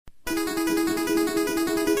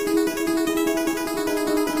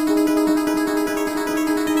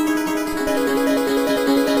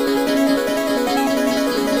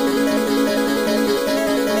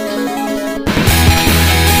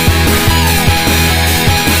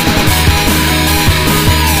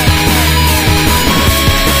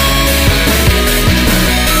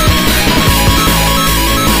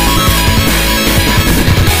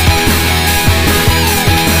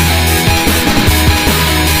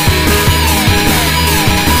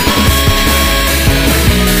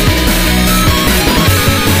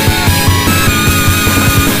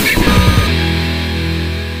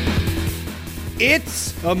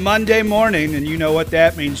A Monday morning, and you know what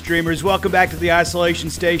that means, dreamers. Welcome back to the Isolation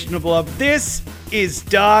Station of Love. This is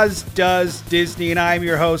Dawes Does Disney, and I'm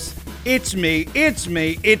your host. It's me,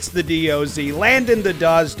 it's the D-O-Z, Landon the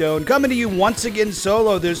Dawes Doan, coming to you once again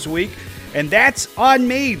solo this week. And that's on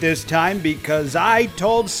me this time because I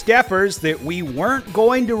told Steffers that we weren't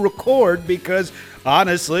going to record because,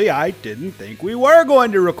 honestly, I didn't think we were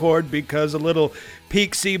going to record because a little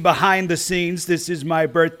peek-see behind the scenes. This is my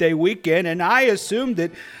birthday weekend, and I assumed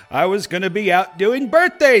that I was going to be out doing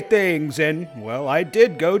birthday things. And, well, I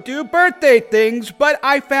did go do birthday things, but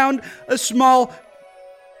I found a small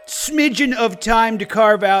smidgen of time to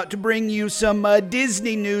carve out to bring you some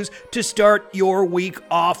Disney news to start your week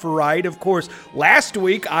off right. Of course, last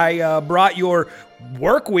week I brought your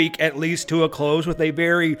work week at least to a close with a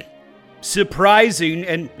very surprising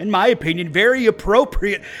and, in my opinion, very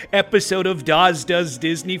appropriate episode of Dawes Does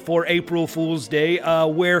Disney for April Fool's Day,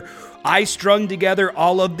 where I strung together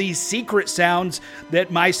all of the secret sounds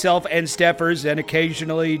that myself and Steffers and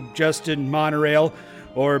occasionally Justin Monorail,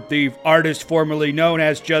 or the artist formerly known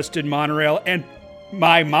as Justin Monorail, and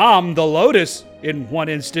my mom, the Lotus, in one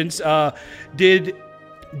instance, did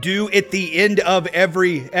do at the end of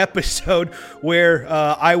every episode, where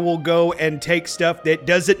I will go and take stuff that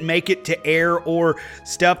doesn't make it to air or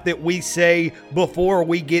stuff that we say before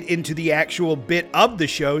we get into the actual bit of the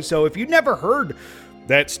show. So if you've never heard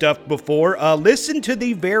that stuff before, listen to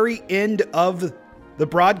the very end of the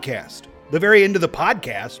broadcast, the very end of the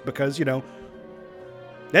podcast, because, you know,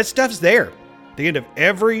 that stuff's there at the end of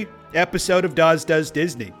every episode of Dawes Does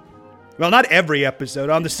Disney. Well, not every episode.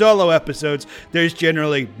 On the solo episodes, there's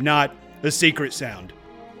generally not a secret sound.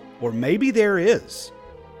 Or maybe there is.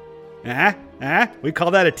 We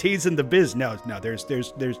call that a tease in the biz. No, there's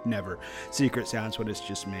never secret sounds when it's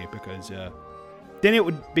just me, because then it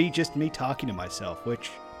would be just me talking to myself, which,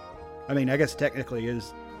 I mean, I guess technically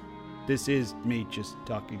this is me just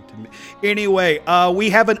talking to me. Anyway, we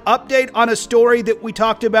have an update on a story that we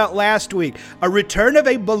talked about last week. A return of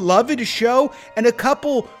a beloved show and a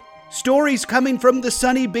couple stories coming from the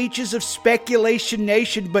sunny beaches of Speculation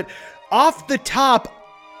Nation. But off the top,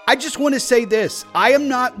 I just want to say this. I am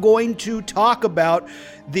not going to talk about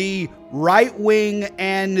the right wing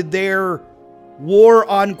and their war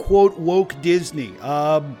on, quote, woke Disney.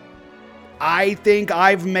 I think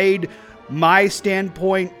I've made my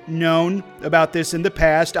standpoint known about this in the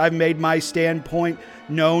past. I've made my standpoint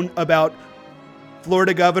known about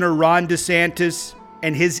Florida Governor Ron DeSantis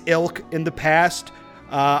and his ilk in the past.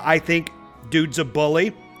 I think dude's a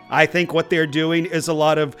bully. I think what they're doing is a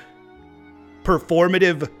lot of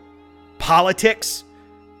performative politics.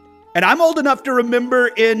 And I'm old enough to remember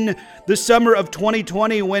in the summer of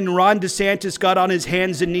 2020 when Ron DeSantis got on his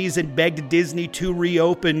hands and knees and begged Disney to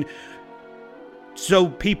reopen so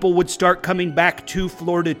people would start coming back to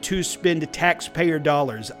Florida to spend taxpayer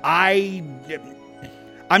dollars. I'm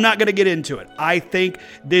not going to get into it. I think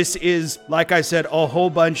this is, like I said, a whole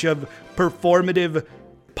bunch of performative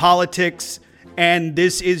politics, and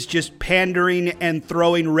this is just pandering and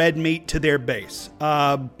throwing red meat to their base.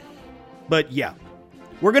 But yeah,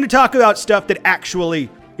 we're going to talk about stuff that actually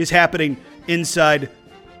is happening inside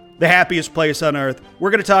the happiest place on earth. We're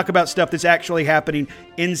going to talk about stuff that's actually happening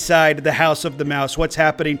inside the House of the Mouse, what's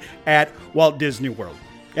happening at Walt Disney World.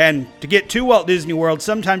 And to get to Walt Disney World,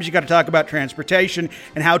 sometimes you got to talk about transportation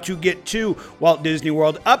and how to get to Walt Disney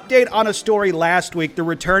World. Update on a story last week, the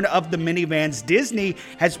return of the minivans. Disney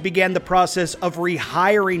has began the process of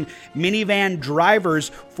rehiring minivan drivers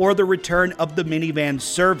for the return of the minivan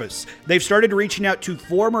service. They've started reaching out to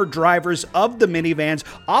former drivers of the minivans,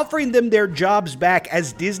 offering them their jobs back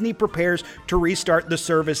as Disney prepares to restart the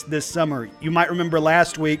service this summer. You might remember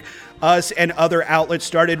last week, us and other outlets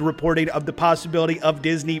started reporting of the possibility of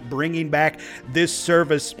Disney bringing back this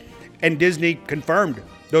service, and Disney confirmed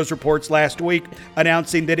those reports last week,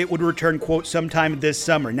 announcing that it would return, quote, sometime this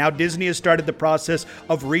summer. Now, Disney has started the process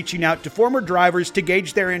of reaching out to former drivers to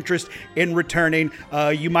gauge their interest in returning.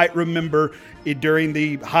 You might remember during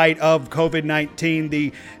the height of COVID-19,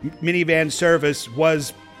 the minivan service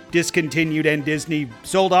was discontinued, and Disney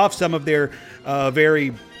sold off some of their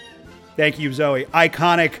very, thank you, Zoe,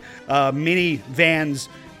 iconic minivans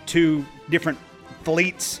to different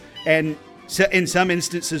fleets and in some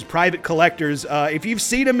instances private collectors. If you've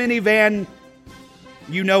seen a minivan,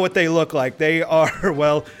 you know what they look like. They are,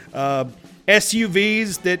 well,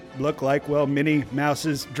 SUVs that look like, well, Minnie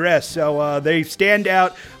Mouse's dress. So they stand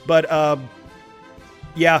out, but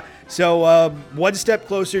yeah. So one step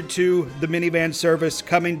closer to the minivan service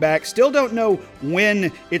coming back. Still don't know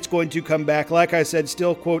when it's going to come back. Like I said,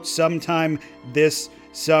 still, quote, sometime this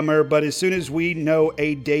summer. But as soon as we know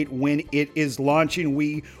a date when it is launching,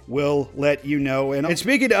 we will let you know. And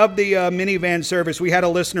speaking of the minivan service, we had a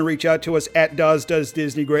listener reach out to us at Dawes Does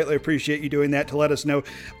Disney. Greatly appreciate you doing that to let us know.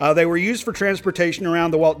 They were used for transportation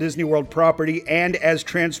around the Walt Disney World property and as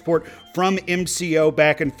transport from MCO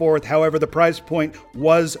back and forth. However, the price point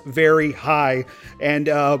was very high. And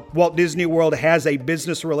Walt Disney World has a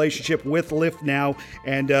business relationship with Lyft now,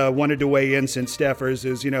 and wanted to weigh in since Steffers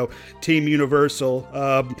is, Team Universal.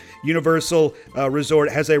 Universal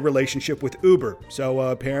Resort has a relationship with Uber. So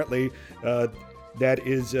apparently that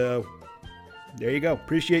is, there you go.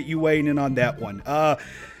 Appreciate you weighing in on that one.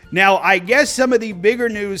 Now, I guess some of the bigger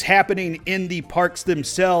news happening in the parks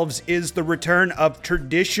themselves is the return of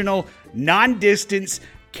traditional non-distance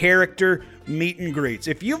character meet and greets.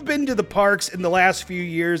 If you've been to the parks in the last few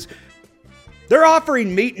years, they're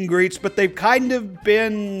offering meet and greets, but they've kind of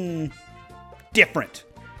been different.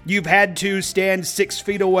 You've had to stand 6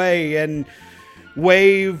 feet away and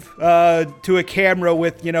wave to a camera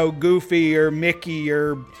with, Goofy or Mickey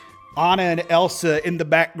or Anna and Elsa in the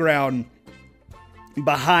background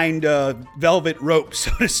behind velvet rope,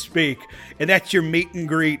 so to speak. And that's your meet and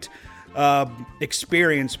greet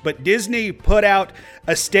experience. But Disney put out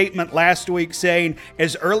a statement last week saying,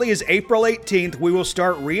 as early as April 18th, we will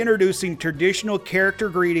start reintroducing traditional character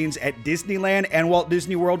greetings at Disneyland and Walt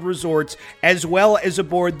Disney World resorts, as well as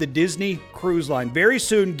aboard the Disney Cruise Line. Very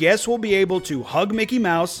soon, guests will be able to hug Mickey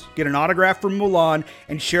Mouse, get an autograph from Mulan,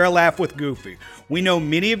 and share a laugh with Goofy. We know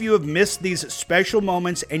many of you have missed these special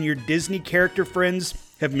moments, and your Disney character friends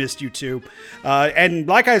have missed you too. And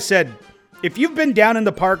like I said, if you've been down in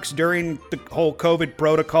the parks during the whole COVID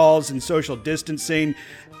protocols and social distancing,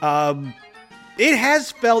 it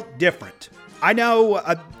has felt different. I know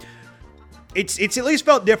it's at least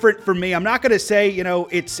felt different for me. I'm not going to say,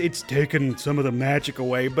 it's taken some of the magic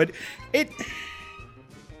away, but it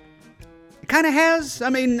kind of has. I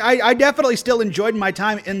mean, I definitely still enjoyed my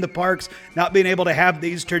time in the parks, not being able to have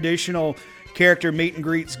these traditional character meet and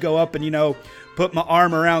greets, go up and, put my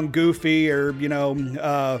arm around Goofy or,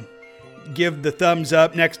 give the thumbs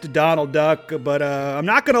up next to Donald Duck. But I'm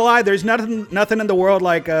not going to lie, there's nothing in the world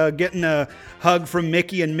like getting a hug from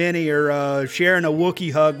Mickey and Minnie or sharing a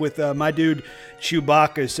Wookiee hug with my dude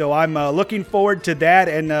Chewbacca. So I'm looking forward to that.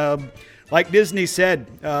 And like Disney said,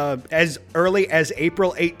 as early as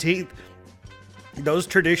April 18th, those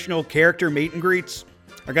traditional character meet and greets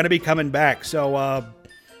are going to be coming back. So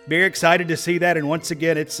very excited to see that. And once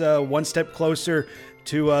again, it's one step closer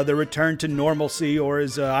to the return to normalcy, or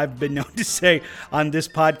as I've been known to say on this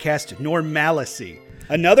podcast, normalcy.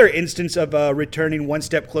 Another instance of returning one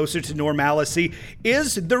step closer to normalcy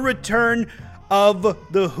is the return of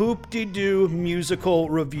the Hoop-Dee-Doo musical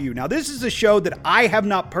review. Now, this is a show that I have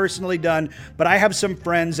not personally done, but I have some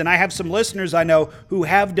friends and I have some listeners I know who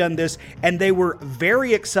have done this, and they were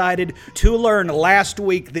very excited to learn last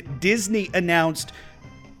week that Disney announced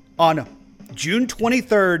on June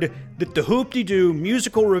 23rd that the Hoop-Dee-Doo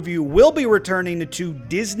musical review will be returning to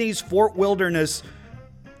Disney's Fort Wilderness,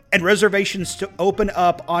 and reservations to open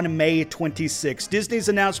up on May 26th. Disney's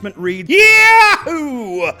announcement reads,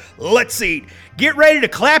 Yahoo! Let's eat. Get ready to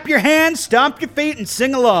clap your hands, stomp your feet, and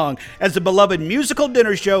sing along as the beloved musical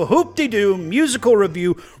dinner show Hoop-Dee-Doo Musical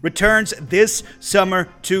Review returns this summer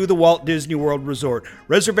to the Walt Disney World Resort.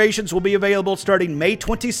 Reservations will be available starting May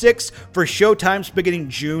 26th for showtimes beginning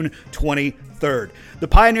June 23rd. The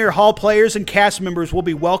Pioneer Hall players and cast members will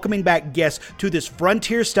be welcoming back guests to this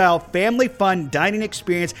frontier-style family fun dining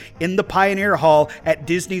experience in the Pioneer Hall at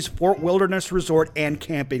Disney's Fort Wilderness Resort and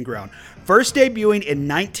Camping Ground. First debuting in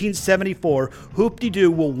 1974,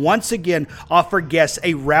 Hoop-Dee-Doo will once again offer guests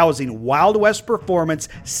a rousing Wild West performance,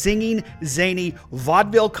 singing, zany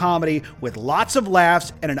vaudeville comedy with lots of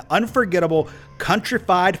laughs and an unforgettable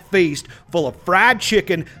countrified feast full of fried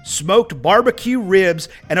chicken, smoked barbecue ribs,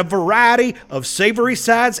 and a variety of savory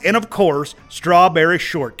sides, and of course, strawberry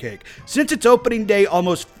shortcake. Since its opening day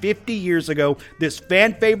almost 50 years ago, this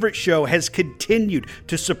fan favorite show has continued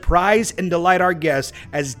to surprise and delight our guests.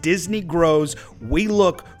 As Disney grows, we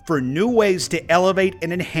look for new ways to elevate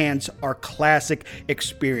and enhance our classic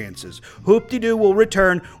experiences. Hoop-Dee-Doo will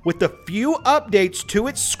return with a few updates to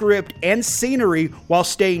its script and scenery while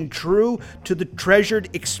staying true to the treasured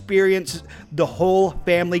experience the whole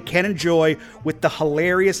family can enjoy with the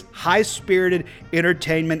hilarious, high-spirited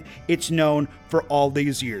entertainment it's known for all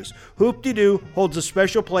these years. Hoop-Dee-Doo holds a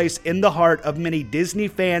special place in the heart of many Disney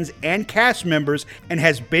fans and cast members and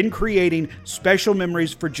has been creating special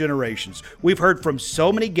memories for generations. We've heard from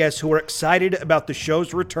so many guests who are excited about the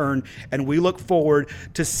show's return, and we look forward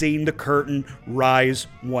to seeing the curtain rise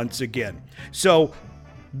once again. So,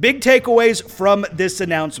 Big takeaways from this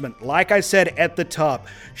announcement. Like I said at the top,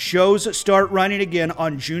 shows start running again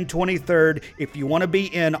on June 23rd. If you want to be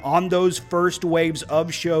in on those first waves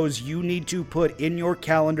of shows, you need to put in your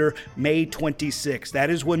calendar May 26th. That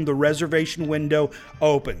is when the reservation window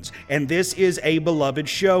opens. And this is a beloved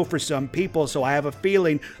show for some people, so I have a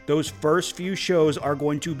feeling those first few shows are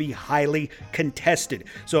going to be highly contested.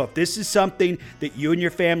 So if this is something that you and your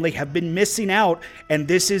family have been missing out, and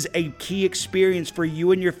this is a key experience for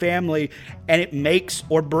you and your family, and it makes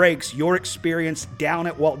or breaks your experience down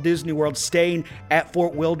at Walt Disney World, staying at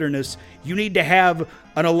Fort Wilderness, you need to have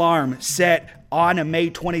an alarm set on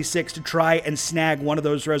May 26th to try and snag one of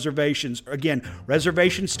those reservations. Again,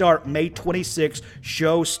 reservations start May 26th,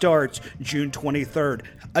 show starts June 23rd.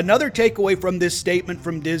 Another takeaway from this statement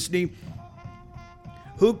from Disney: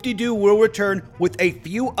 Hoop-Dee-Doo will return with a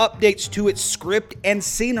few updates to its script and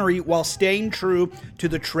scenery while staying true to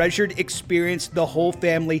the treasured experience the whole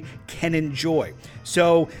family can enjoy.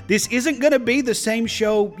 So this isn't going to be the same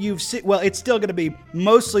show you've seen. Well, it's still going to be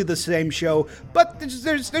mostly the same show, but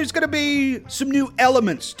there's going to be some new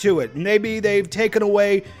elements to it. Maybe they've taken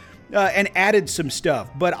away and added some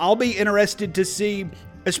stuff, but I'll be interested to see,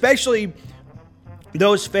 especially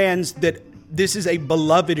those fans that this is a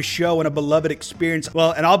beloved show and a beloved experience.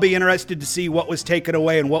 Well, and I'll be interested to see what was taken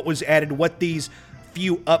away and what was added, what these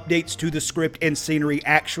few updates to the script and scenery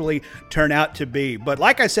actually turn out to be. But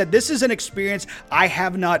like I said, this is an experience I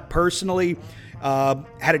have not personally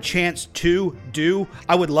had a chance to do.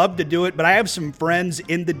 I would love to do it, but I have some friends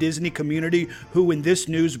in the Disney community who, when this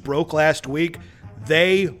news broke last week,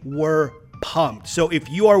 they were pumped. So if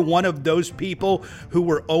you are one of those people who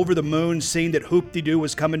were over the moon seeing that Hoop-Dee-Doo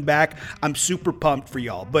was coming back, I'm super pumped for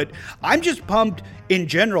y'all. But I'm just pumped in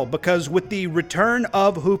general because with the return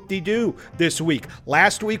of Hoop-Dee-Doo this week,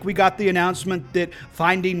 last week we got the announcement that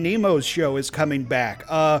Finding Nemo's show is coming back.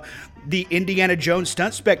 The Indiana Jones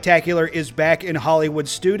Stunt Spectacular is back in Hollywood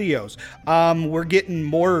Studios. We're getting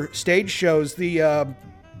more stage shows. The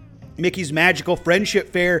Mickey's Magical Friendship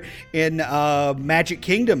Fair in Magic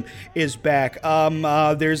Kingdom is back.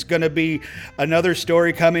 There's going to be another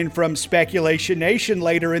story coming from Speculation Nation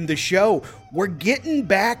later in the show. We're getting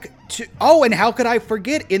back to... Oh, and how could I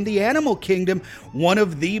forget? In the Animal Kingdom, one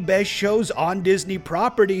of the best shows on Disney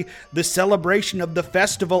property, the celebration of the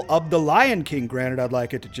Festival of the Lion King. Granted, I'd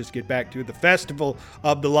like it to just get back to the Festival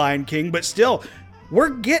of the Lion King, but still, we're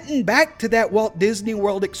getting back to that Walt Disney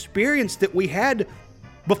World experience that we had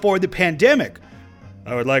before the pandemic.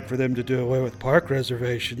 I would like for them to do away with park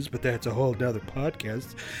reservations, but that's a whole nother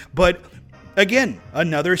podcast. But again,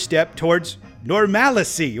 another step towards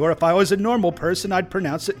normalcy, or if I was a normal person, I'd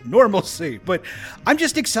pronounce it normalcy. But I'm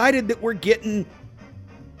just excited that we're getting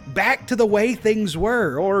back to the way things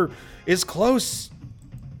were, or as close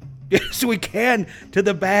as we can to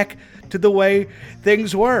the way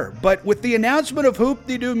things were. But with the announcement of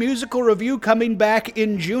Hoop-Dee-Doo Musical Review coming back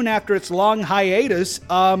in June after its long hiatus,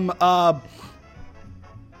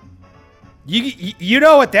 you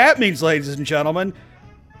know what that means, ladies and gentlemen.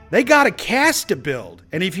 They got a cast to build.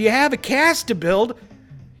 And if you have a cast to build,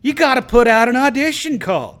 you got to put out an audition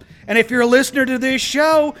call. And if you're a listener to this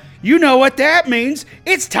show, you know what that means.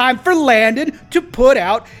 It's time for Landon to put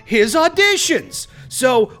out his auditions.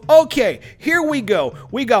 So, okay, here we go.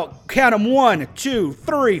 We got, count them 1, 2,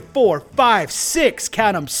 3, 4, 5, 6,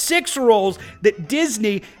 count them 6 roles that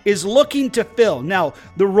Disney is looking to fill. Now,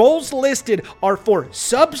 the roles listed are for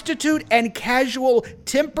substitute and casual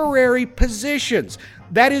temporary positions.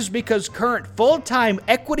 That is because current full-time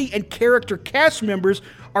equity and character cast members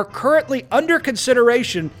are currently under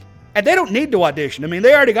consideration, and they don't need to audition. I mean,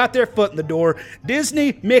 they already got their foot in the door.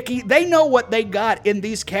 Disney, Mickey, they know what they got in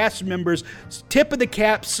these cast members. Tip of the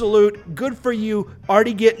cap, salute. Good for you.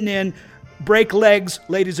 Already getting in. Break legs,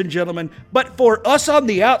 ladies and gentlemen. But for us on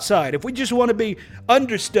the outside, if we just want to be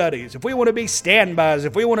understudies, if we want to be standbys,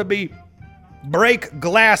 if we want to be break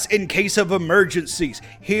glass in case of emergencies,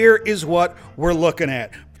 here is what we're looking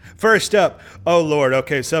at. First up, oh Lord,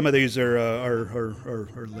 okay, some of these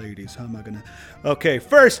are ladies. How am I gonna? Okay,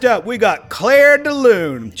 first up, we got Claire de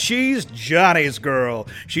Lune. She's Johnny's girl.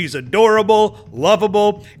 She's adorable,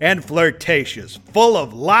 lovable, and flirtatious, full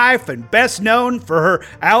of life, and best known for her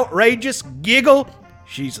outrageous giggle.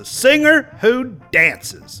 She's a singer who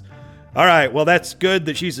dances. All right, well, that's good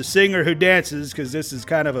that she's a singer who dances, because this is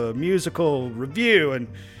kind of a musical review, and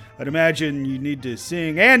I'd imagine you need to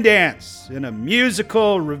sing and dance in a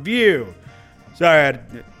musical review. Sorry.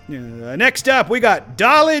 Next up, we got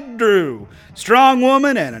Dolly Drew, strong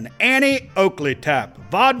woman and an Annie Oakley type,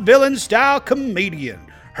 vaudevillain-style comedian.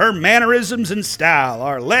 Her mannerisms and style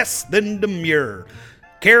are less than demure.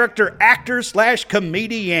 character actor /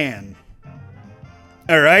 comedian.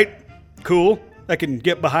 All right, cool. I can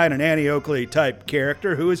get behind an Annie Oakley type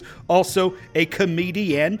character who is also a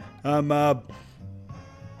comedian.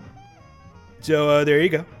 So there you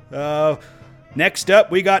go. Next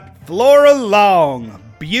up, we got Flora Long.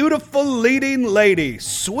 Beautiful leading lady,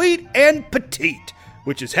 sweet and petite,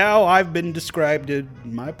 which is how I've been described in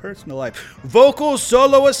my personal life. Vocal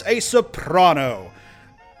soloist, a soprano.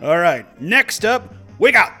 All right, next up,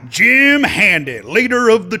 we got Jim Handy, leader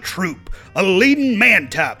of the troupe. A leading man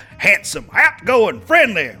type, handsome, outgoing,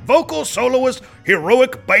 friendly, vocal soloist,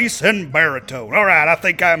 heroic bass and baritone. All right, I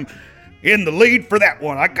think I'm in the lead for that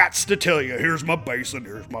one. I got to tell you, here's my bass and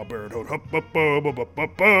here's my baritone.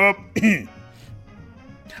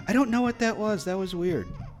 I don't know what that was. That was weird.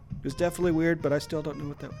 It was definitely weird, but I still don't know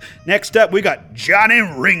what that was. Next up, we got Johnny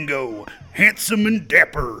Ringo, handsome and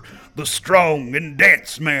dapper, the strong and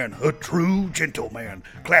dance man, a true gentleman,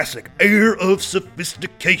 classic air of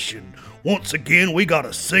sophistication. Once again, we got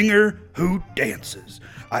a singer who dances.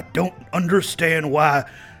 I don't understand why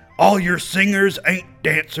all your singers ain't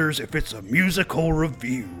dancers if it's a musical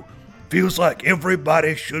review. Feels like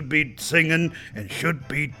everybody should be singing and should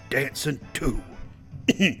be dancing too.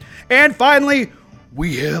 And finally,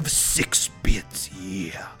 we have Six Bits,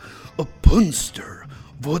 yeah. A punster,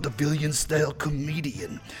 vaudevillian-style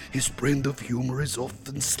comedian. His brand of humor is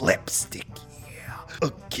often slapstick,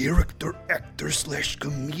 a character actor /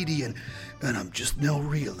 comedian, and I'm just now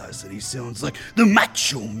realizing he sounds like the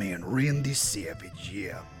Macho Man, Randy Savage,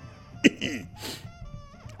 yeah.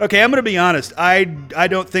 Okay, I'm gonna be honest. I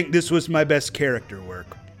don't think this was my best character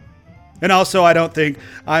work. And also, I don't think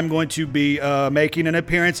I'm going to be making an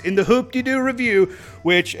appearance in the Hoop-de-Doo review,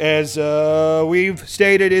 which, as we've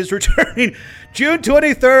stated, is returning June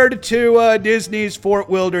 23rd to Disney's Fort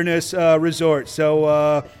Wilderness Resort.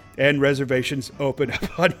 So, and reservations open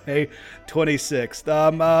up on May 26th.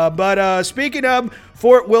 But speaking of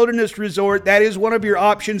Fort Wilderness Resort, that is one of your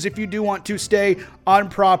options if you do want to stay on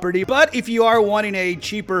property. But if you are wanting a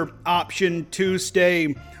cheaper option to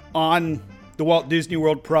stay on the Walt Disney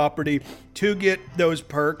World property to get those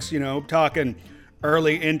perks, talking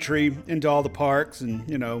early entry into all the parks and,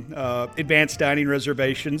 advanced dining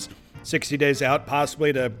reservations 60 days out,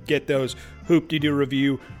 possibly to get those Hoop-de-Doo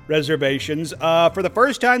review reservations. For the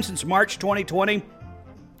first time since March 2020,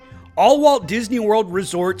 all Walt Disney World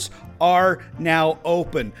resorts are now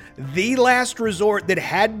open. The last resort that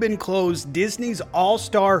had been closed, Disney's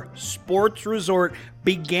All-Star Sports Resort,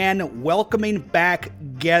 began welcoming back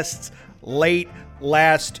guests late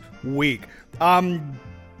last week.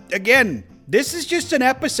 Again, this is just an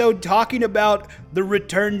episode talking about the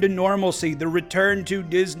return to normalcy, the return to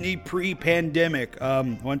Disney pre-pandemic.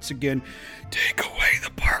 Once again, take away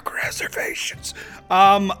the park reservations.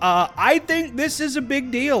 I think this is a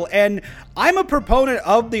big deal, and I'm a proponent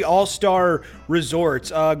of the All-Star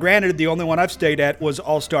Resorts. Granted, the only one I've stayed at was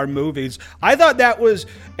All-Star Movies. I thought that was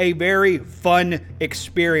a very fun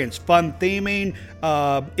experience. Fun theming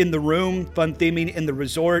in the room, fun theming in the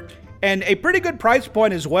resort, and a pretty good price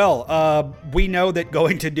point as well. We know that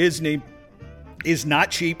going to Disney is not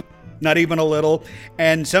cheap, not even a little,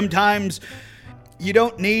 and sometimes you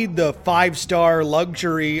don't need the 5-star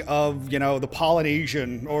luxury of, the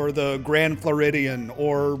Polynesian or the Grand Floridian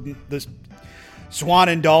or the Swan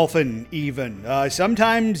and Dolphin even.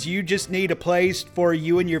 Sometimes you just need a place for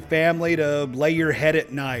you and your family to lay your head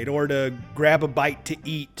at night or to grab a bite to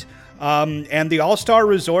eat. And the All-Star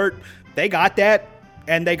Resort, they got that.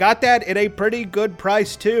 And they got that at a pretty good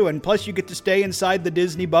price, too. And plus, you get to stay inside the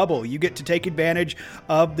Disney bubble. You get to take advantage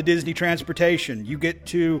of the Disney transportation. You get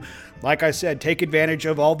to, like I said, take advantage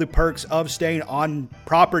of all the perks of staying on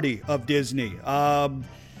property of Disney. I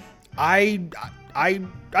think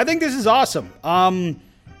this is awesome.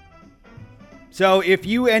 So if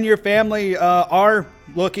you and your family are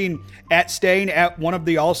looking at staying at one of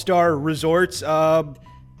the All-Star Resorts, 2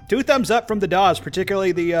 thumbs up from the Dawes,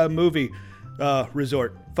 particularly the movie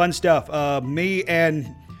resort. Fun stuff. Me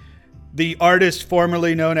and the artist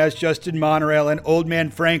formerly known as Justin Monorail and Old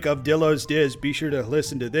Man Frank of Dillo's Diz. Be sure to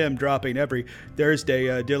listen to them, dropping every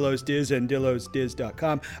Thursday, Dillo's Diz and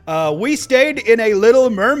DillosDiz.com. We stayed in a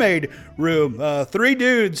Little Mermaid room. 3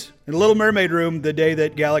 dudes in a Little Mermaid room the day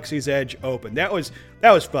that Galaxy's Edge opened. That was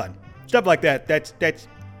fun. Stuff like that. That's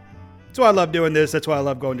why I love doing this. That's why I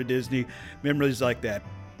love going to Disney. Memories like that.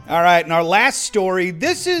 All right, and our last story.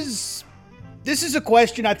 This is a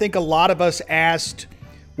question I think a lot of us asked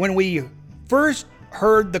when we first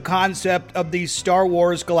heard the concept of the Star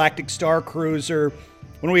Wars Galactic Star Cruiser,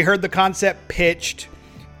 when we heard the concept pitched,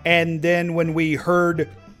 and then when we heard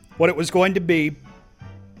what it was going to be.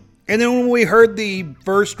 And then when we heard the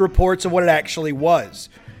first reports of what it actually was,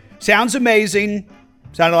 sounds amazing.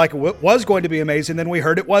 Sounded like it was going to be amazing. Then we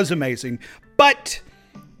heard it was amazing. But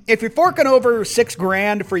if you're forking over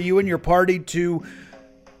 $6,000 for you and your party to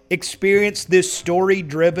experience this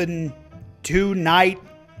story-driven 2-night,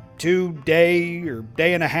 2-day, or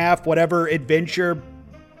day and a half, whatever adventure,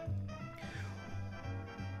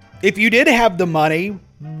 if you did have the money,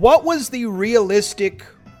 what was the realistic,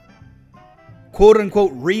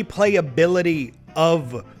 quote-unquote, replayability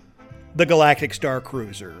of the Galactic Star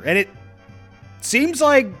Cruiser? And it seems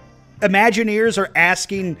like Imagineers are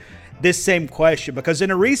asking this same question, because in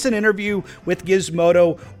a recent interview with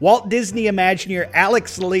Gizmodo, Walt Disney Imagineer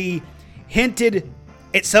Alex Lee hinted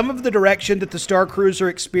at some of the direction that the Star Cruiser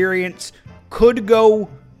experience could go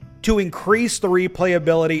to increase the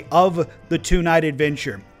replayability of the 2-night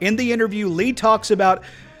adventure. In the interview, Lee talks about,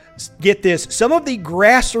 get this, some of the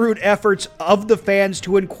grassroots efforts of the fans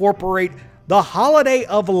to incorporate the Holiday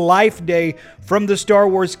of Life Day from the Star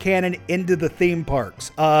Wars canon into the theme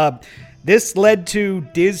parks. This led to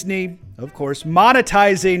Disney, of course,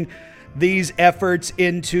 monetizing these efforts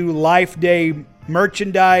into Life Day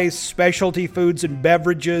merchandise, specialty foods, and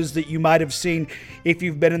beverages that you might have seen if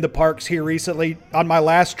you've been in the parks here recently. On my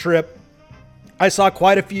last trip, I saw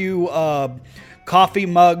quite a few coffee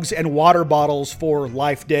mugs and water bottles for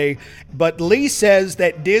Life Day. But Lee says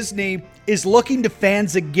that Disney is looking to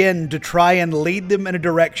fans again to try and lead them in a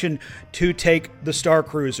direction to take the Star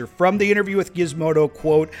Cruiser. From the interview with Gizmodo,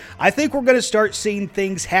 quote, "I think we're going to start seeing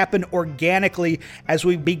things happen organically as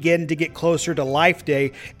we begin to get closer to Life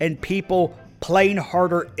Day and people playing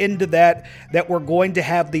harder into that we're going to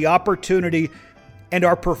have the opportunity and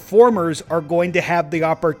our performers are going to have the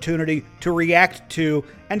opportunity to react to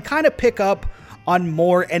and kind of pick up on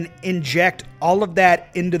more and inject all of that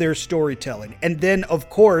into their storytelling. And then, of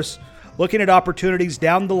course, looking at opportunities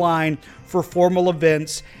down the line for formal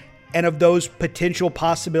events and of those potential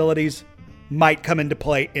possibilities might come into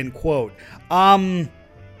play," end quote.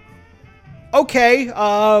 Okay.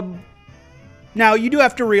 Now, you do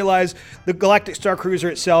have to realize the Galactic Star Cruiser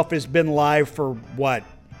itself has been live for, what,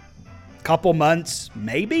 couple months,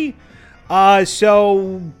 maybe?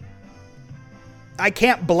 So I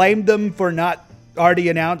can't blame them for not already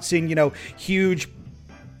announcing, huge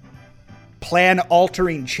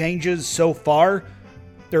plan-altering changes so far.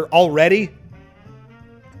 They're already.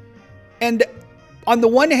 And on the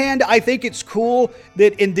one hand, I think it's cool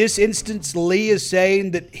that in this instance, Lee is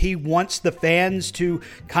saying that he wants the fans to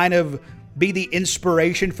kind of be the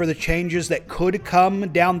inspiration for the changes that could come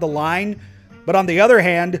down the line. But on the other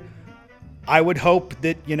hand, I would hope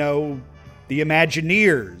that, the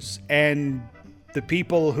Imagineers and the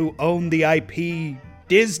people who own the IP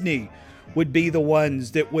Disney would be the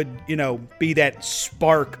ones that would, be that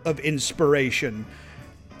spark of inspiration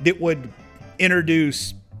that would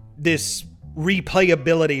introduce this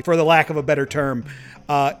replayability, for the lack of a better term,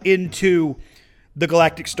 into the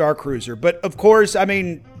Galactic Star Cruiser. But of course,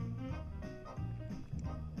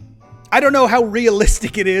 I don't know how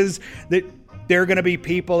realistic it is that there are going to be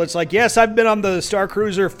people. It's like, yes, I've been on the Star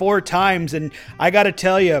Cruiser 4 times, and I got to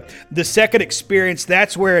tell you, the second experience,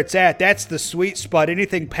 that's where it's at. That's the sweet spot.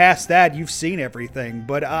 Anything past that, you've seen everything.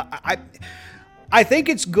 But I think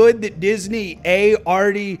it's good that Disney,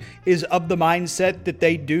 already is of the mindset that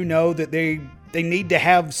they do know that they need to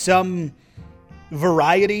have some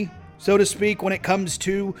variety, so to speak, when it comes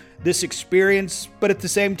to this experience. But at the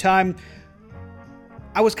same time,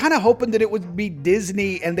 I was kind of hoping that it would be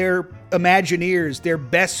Disney and their Imagineers, their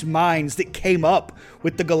best minds that came up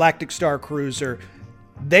with the Galactic Star Cruiser.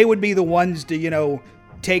 They would be the ones to,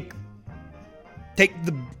 take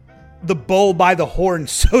the bull by the horn,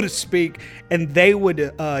 so to speak, and they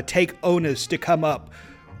would take onus to come up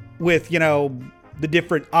with, the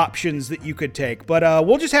different options that you could take. But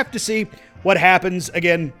we'll just have to see what happens.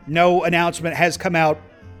 Again, no announcement has come out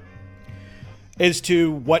as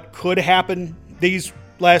to what could happen. These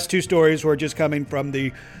last 2 stories were just coming from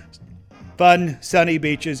the fun, sunny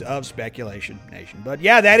beaches of Speculation Nation. But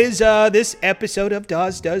yeah, that is this episode of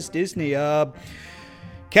Dawes Does Disney.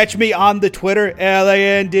 Catch me on the Twitter,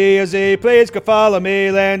 LANDOZ. Please go follow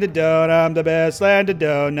me, Landon Doan. I'm the best, Landon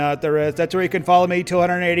Doan, not the rest. That's where you can follow me,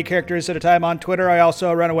 280 characters at a time on Twitter. I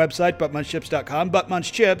also run a website, buttmunchchips.com.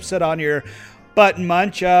 Buttmunchchips, sit on your button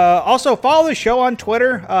munch. Also, follow the show on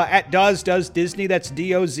Twitter at Dawes Does Disney. That's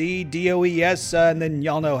DOZDOES, and then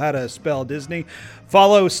y'all know how to spell Disney.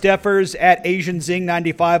 Follow Steffers at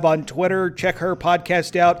AsianZing95 on Twitter. Check her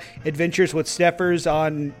podcast out, Adventures with Steffers,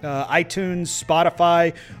 on iTunes,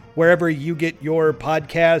 Spotify, wherever you get your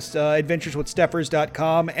podcasts,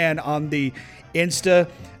 adventureswithsteffers.com, and on the Insta.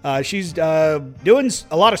 She's doing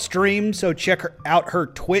a lot of streams, so check out her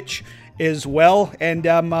Twitch as well. And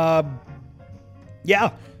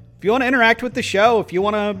yeah, if you want to interact with the show, if you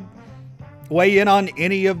want to weigh in on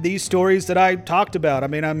any of these stories that I talked about. I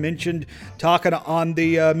mean, I mentioned talking on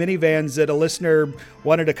the minivans that a listener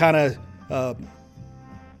wanted to kind of,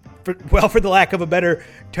 for the lack of a better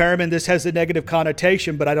term, and this has a negative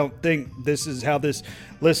connotation, but I don't think this is how this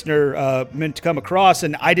listener meant to come across,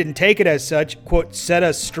 and I didn't take it as such. Quote, set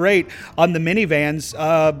us straight on the minivans.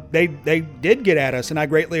 They did get at us, and I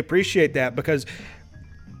greatly appreciate that, because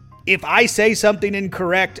if I say something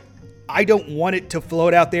incorrect, I don't want it to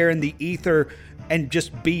float out there in the ether and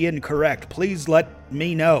just be incorrect. Please let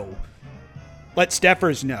me know. Let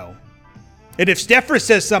Steffers know. And if Steffers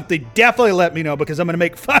says something, definitely let me know, because I'm going to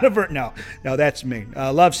make fun of her. No, that's me.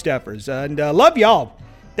 Love Steffers. And love y'all.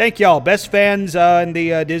 Thank y'all. Best fans in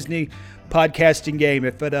the Disney podcasting game.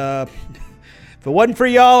 If it wasn't for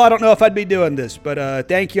y'all, I don't know if I'd be doing this. But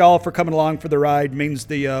thank y'all for coming along for the ride. It means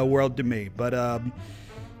the world to me. But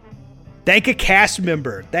thank a cast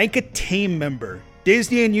member. Thank a team member.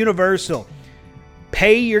 Disney and Universal.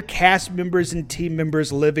 Pay your cast members and team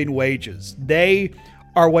members living wages. They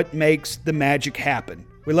are what makes the magic happen.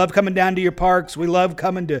 We love coming down to your parks. We love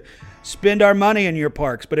coming to spend our money in your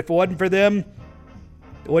parks. But if it wasn't for them,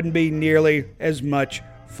 it wouldn't be nearly as much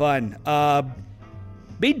fun.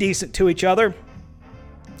 Be decent to each other.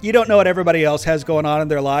 You don't know what everybody else has going on in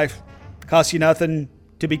their life. Costs you nothing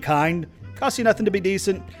to be kind. Costs you nothing to be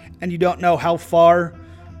decent. And you don't know how far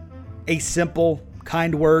a simple,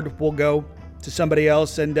 kind word will go to somebody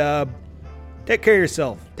else. And take care of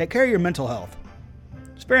yourself. Take care of your mental health.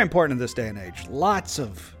 It's very important in this day and age. Lots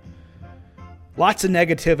of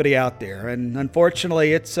negativity out there. And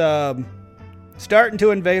unfortunately, it's starting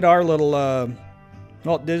to invade our little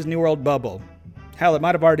Walt Disney World bubble. Hell, it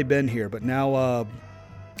might have already been here, but now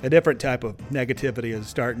a different type of negativity is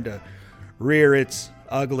starting to rear its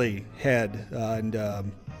ugly head. And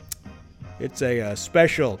it's a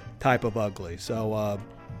special type of ugly. So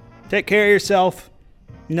take care of yourself.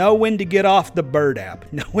 Know when to get off the Bird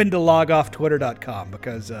app. Know when to log off Twitter.com,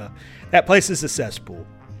 because that place is a cesspool.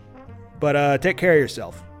 But take care of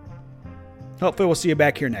yourself. Hopefully we'll see you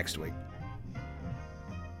back here next week.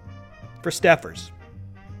 For Steffers.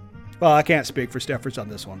 Well, I can't speak for Steffers on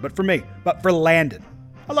this one, but for me. But for Landon.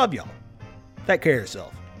 I love y'all. Take care of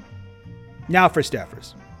yourself. Now for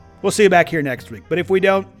Steffers. We'll see you back here next week. But if we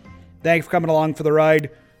don't, thanks for coming along for the ride.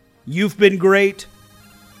 You've been great.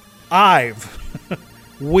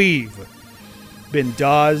 We've been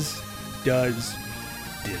Dawes Does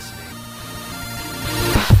Disney.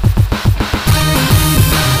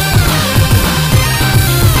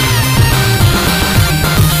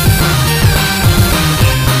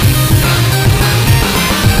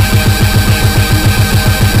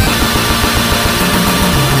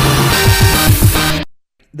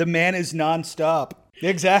 The man is nonstop.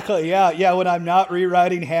 Exactly, yeah. When I'm not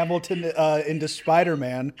rewriting Hamilton into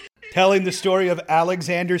Spider-Man, telling the story of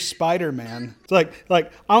Alexander Spider-Man. It's like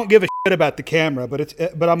I don't give a shit about the camera, but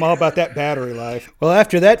I'm all about that battery life. Well,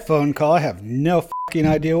 after that phone call, I have no fucking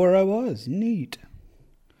idea where I was. Neat.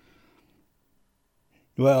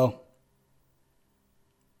 Well,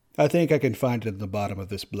 I think I can find it at the bottom of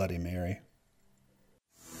this Bloody Mary.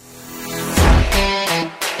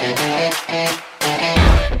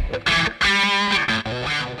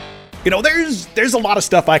 You know, there's a lot of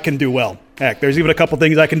stuff I can do well. Heck, there's even a couple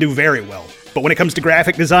things I can do very well. But when it comes to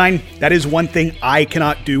graphic design, that is one thing I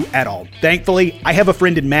cannot do at all. Thankfully, I have a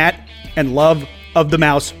friend in Matt and Love of the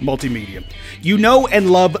Mouse Multimedia. You know and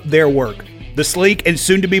love their work. The sleek and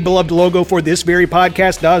soon-to-be beloved logo for this very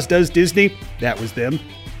podcast, Dawes Does Disney, that was them.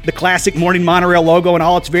 The classic Morning Monorail logo in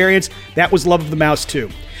all its variants, that was Love of the Mouse too.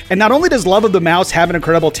 And not only does Love of the Mouse have an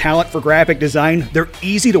incredible talent for graphic design, they're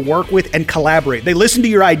easy to work with and collaborate. They listen to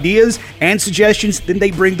your ideas and suggestions, then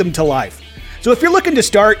they bring them to life. So if you're looking to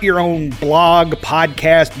start your own blog,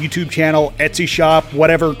 podcast, YouTube channel, Etsy shop,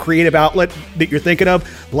 whatever creative outlet that you're thinking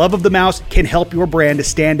of, Love of the Mouse can help your brand to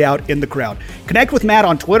stand out in the crowd. Connect with Matt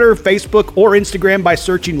on Twitter, Facebook, or Instagram by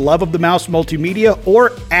searching Love of the Mouse Multimedia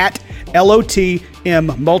or at LOTM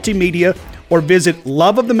Multimedia, or visit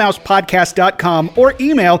loveofthemousepodcast.com or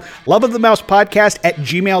email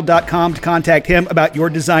loveofthemousepodcast@gmail.com to contact him about your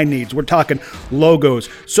design needs. We're talking logos,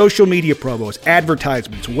 social media promos,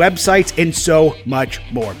 advertisements, websites, and so much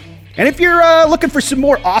more. And if you're looking for some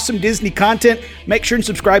more awesome Disney content, make sure and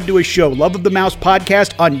subscribe to his show, Love of the Mouse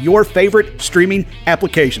Podcast, on your favorite streaming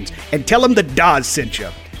applications. And tell him the Dawes sent you.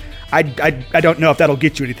 I don't know if that'll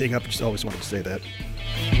get you anything. I just always wanted to say that.